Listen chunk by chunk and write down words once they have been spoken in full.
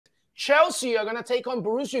Chelsea are going to take on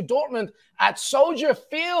Borussia Dortmund at Soldier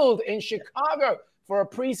Field in Chicago for a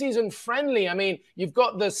preseason friendly. I mean, you've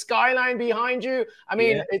got the skyline behind you. I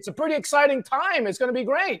mean, it's a pretty exciting time. It's going to be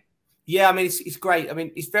great. Yeah, I mean, it's great. I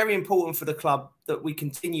mean, it's very important for the club that we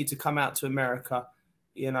continue to come out to America,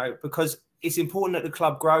 you know, because it's important that the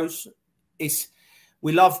club grows.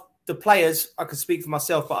 We love the players. I can speak for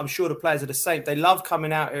myself, but I'm sure the players are the same. They love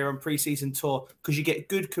coming out here on pre-season tour because you get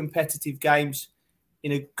good competitive games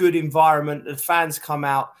in a good environment. The fans come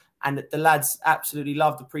out, and the lads absolutely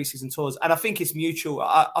love the pre-season tours. And I think it's mutual.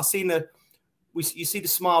 I've seen you see the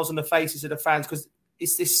smiles on the faces of the fans because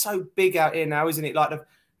it's so big out here now, isn't it? Like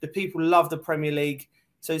the people love the Premier League.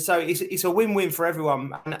 So it's a win-win for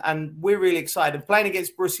everyone. And we're really excited. Playing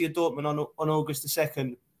against Borussia Dortmund on August the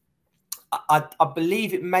 2nd, I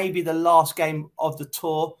believe it may be the last game of the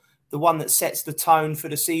tour, the one that sets the tone for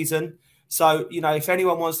the season. So, you know, if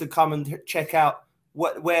anyone wants to come and check out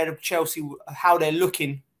where Chelsea, how they're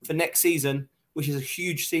looking for next season, which is a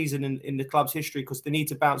huge season in the club's history because they need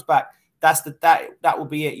to bounce back, that will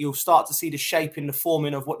be it. You'll start to see the shaping, the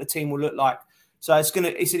forming of what the team will look like. So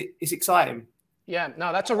it's exciting. Yeah,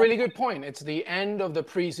 no, that's a really good point. It's the end of the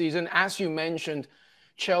preseason, as you mentioned.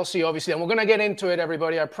 Chelsea, obviously, and we're going to get into it,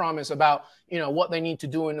 everybody, I promise, about, you know, what they need to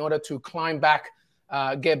do in order to climb back,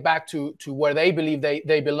 get back to where they believe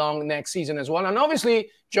they belong next season as well. And obviously,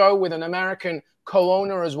 Joe, with an American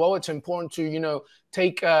co-owner as well, it's important to, you know,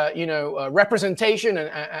 take, representation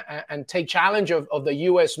and take challenge of the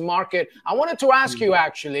U.S. market. I wanted to ask you,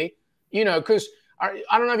 actually, you know, because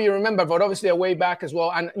I don't know if you remember, but obviously a way back as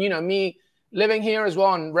well. And, you know, me living here as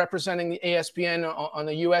well and representing the ESPN on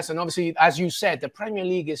the US. And obviously, as you said, the Premier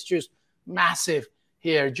League is just massive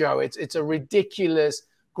here, Joe. It's a ridiculous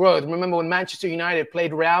growth. Remember when Manchester United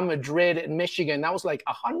played Real Madrid in Michigan, that was like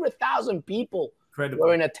 100,000 people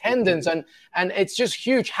were in attendance. And it's just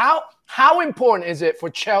huge. How important is it for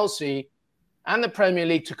Chelsea and the Premier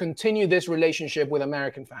League to continue this relationship with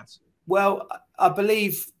American fans? Well, I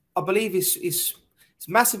believe it's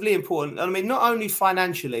massively important. I mean, not only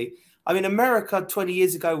financially. I mean, America 20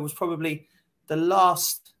 years ago was probably the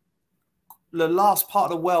last part of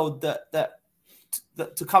the world that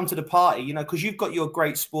to come to the party, you know, because you've got your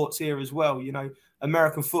great sports here as well, you know,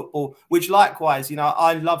 American football, which likewise, you know,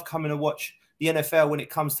 I love coming to watch the NFL when it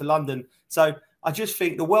comes to London. So I just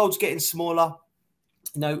think the world's getting smaller.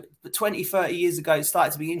 You know, 20, 30 years ago, it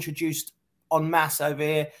started to be introduced en masse over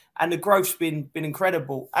here, and the growth's been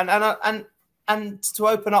incredible. And to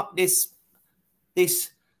open up this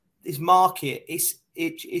market,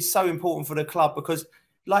 it's so important for the club because,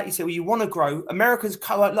 like you said, when you want to grow, Americans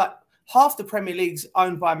like half the Premier League's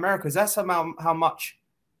owned by Americans. That's how much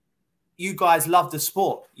you guys love the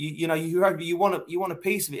sport. You want a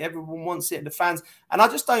piece of it. Everyone wants it, the fans. And I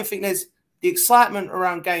just don't think the excitement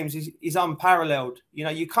around games is unparalleled. You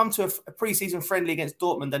know, you come to a pre-season friendly against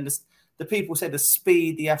Dortmund, and the people said the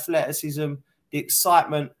speed, the athleticism, the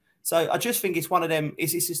excitement. So I just think it's one of them.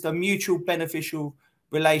 It's just a mutual beneficial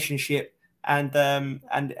relationship, and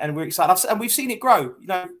we're excited. And we've seen it grow. You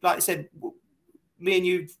know, like I said, me and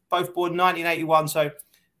you both born in 1981, so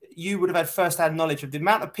you would have had first-hand knowledge of the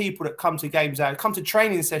amount of people that come to games out, come to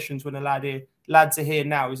training sessions when the lads are here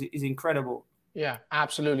now is incredible. Yeah,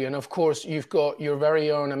 absolutely. And of course, you've got your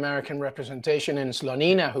very own American representation in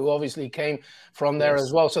Slonina, who obviously came from there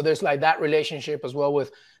as well. So there's like that relationship as well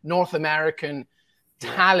with North American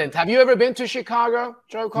talent. Have you ever been to Chicago,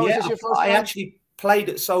 Joe Collins? Yeah, I actually played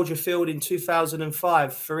at Soldier Field in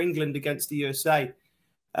 2005 for England against the USA,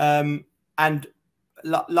 and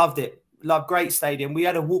loved it. Loved, great stadium. We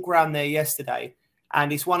had a walk around there yesterday,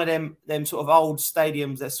 and it's one of them sort of old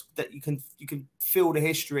stadiums that you can feel the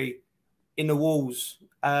history in the walls.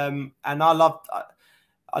 And I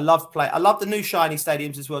love playing. I love the new shiny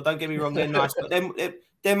stadiums as well. Don't get me wrong, they're nice, but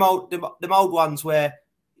them old ones where,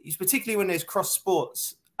 particularly when there's cross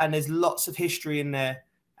sports and there's lots of history in there.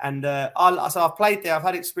 And so I've played there. I've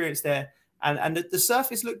had experience there, and the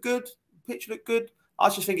surface looked good, the pitch looked good. I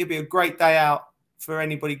just think it'd be a great day out for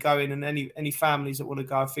anybody going, and any families that want to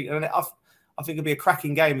go. I think it'd be a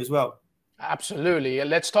cracking game as well. Absolutely.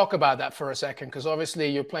 Let's talk about that for a second, because obviously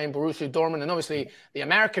you're playing Borussia Dortmund, and obviously the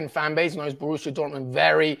American fan base knows Borussia Dortmund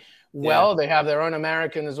very well. Yeah. They have their own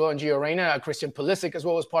American as well, and Gio Reyna, Christian Pulisic as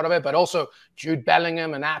well as part of it, but also Jude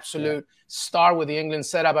Bellingham, an absolute star with the England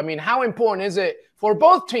setup. I mean, how important is it for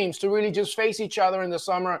both teams to really just face each other in the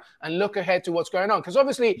summer and look ahead to what's going on? Because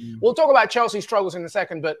obviously we'll talk about Chelsea's struggles in a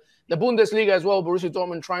second, but the Bundesliga as well, Borussia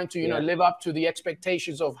Dortmund trying to, you know, live up to the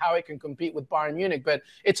expectations of how it can compete with Bayern Munich. But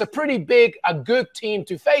it's a pretty good team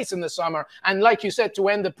to face in the summer. And like you said, to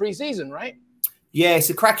end the preseason, right? Yeah, it's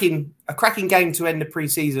a cracking game to end the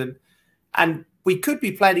preseason. And we could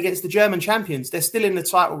be playing against the German champions. They're still in the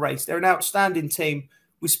title race. They're an outstanding team.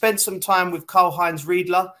 We spent some time with Karl-Heinz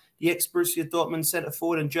Riedler, the ex-Borussia Dortmund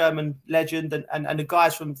centre-forward and German legend, and the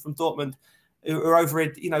guys from Dortmund who are over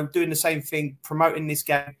it, doing the same thing, promoting this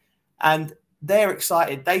game. And they're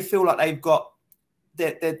excited. They feel like they've got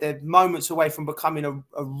they're moments away from becoming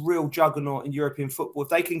a real juggernaut in European football.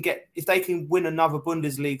 If they can win another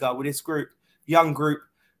Bundesliga with this young group,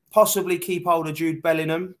 possibly keep hold of Jude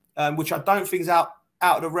Bellingham, which I don't think is out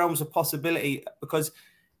of the realms of possibility, because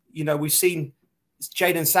we've seen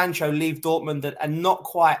Jadon Sancho leave Dortmund and not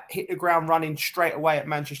quite hit the ground running straight away at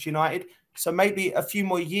Manchester United. So maybe a few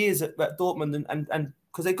more years at Dortmund, and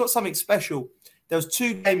because they've got something special. There was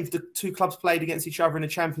 2 games the 2 clubs played against each other in the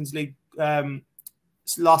Champions League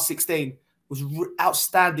last 16. Was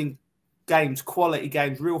outstanding games, quality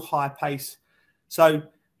games, real high pace. So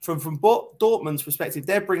from Dortmund's perspective,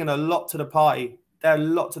 they're bringing a lot to the party. They're a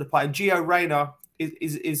lot to the party. And Gio Reyna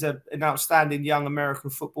is an outstanding young American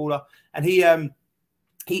footballer, and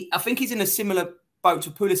I think he's in a similar boat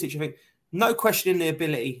to Pulisic. I think no questioning the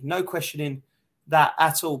ability, no questioning that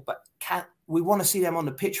at all. But we want to see them on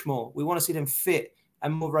the pitch more. We want to see them fit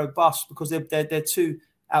and more robust, because they're 2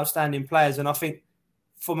 outstanding players. And I think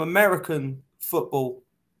from American football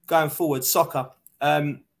going forward, soccer,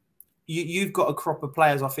 you've got a crop of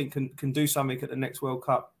players I think can do something at the next World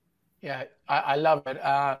Cup. Yeah, I love it.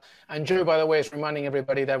 And Joe, by the way, is reminding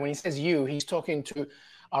everybody that when he says he's talking to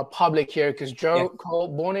our public here, because Joe Cole,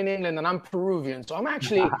 born in England, and I'm Peruvian. So I'm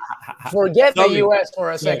actually, forget the US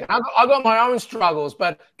for a second. I got my own struggles,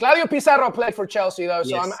 but Claudio Pizarro played for Chelsea, though,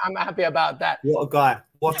 so I'm happy about that. What a guy.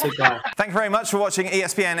 What a guy. Thank you very much for watching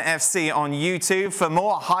ESPN FC on YouTube. For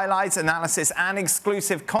more highlights, analysis, and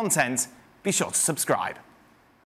exclusive content, be sure to subscribe.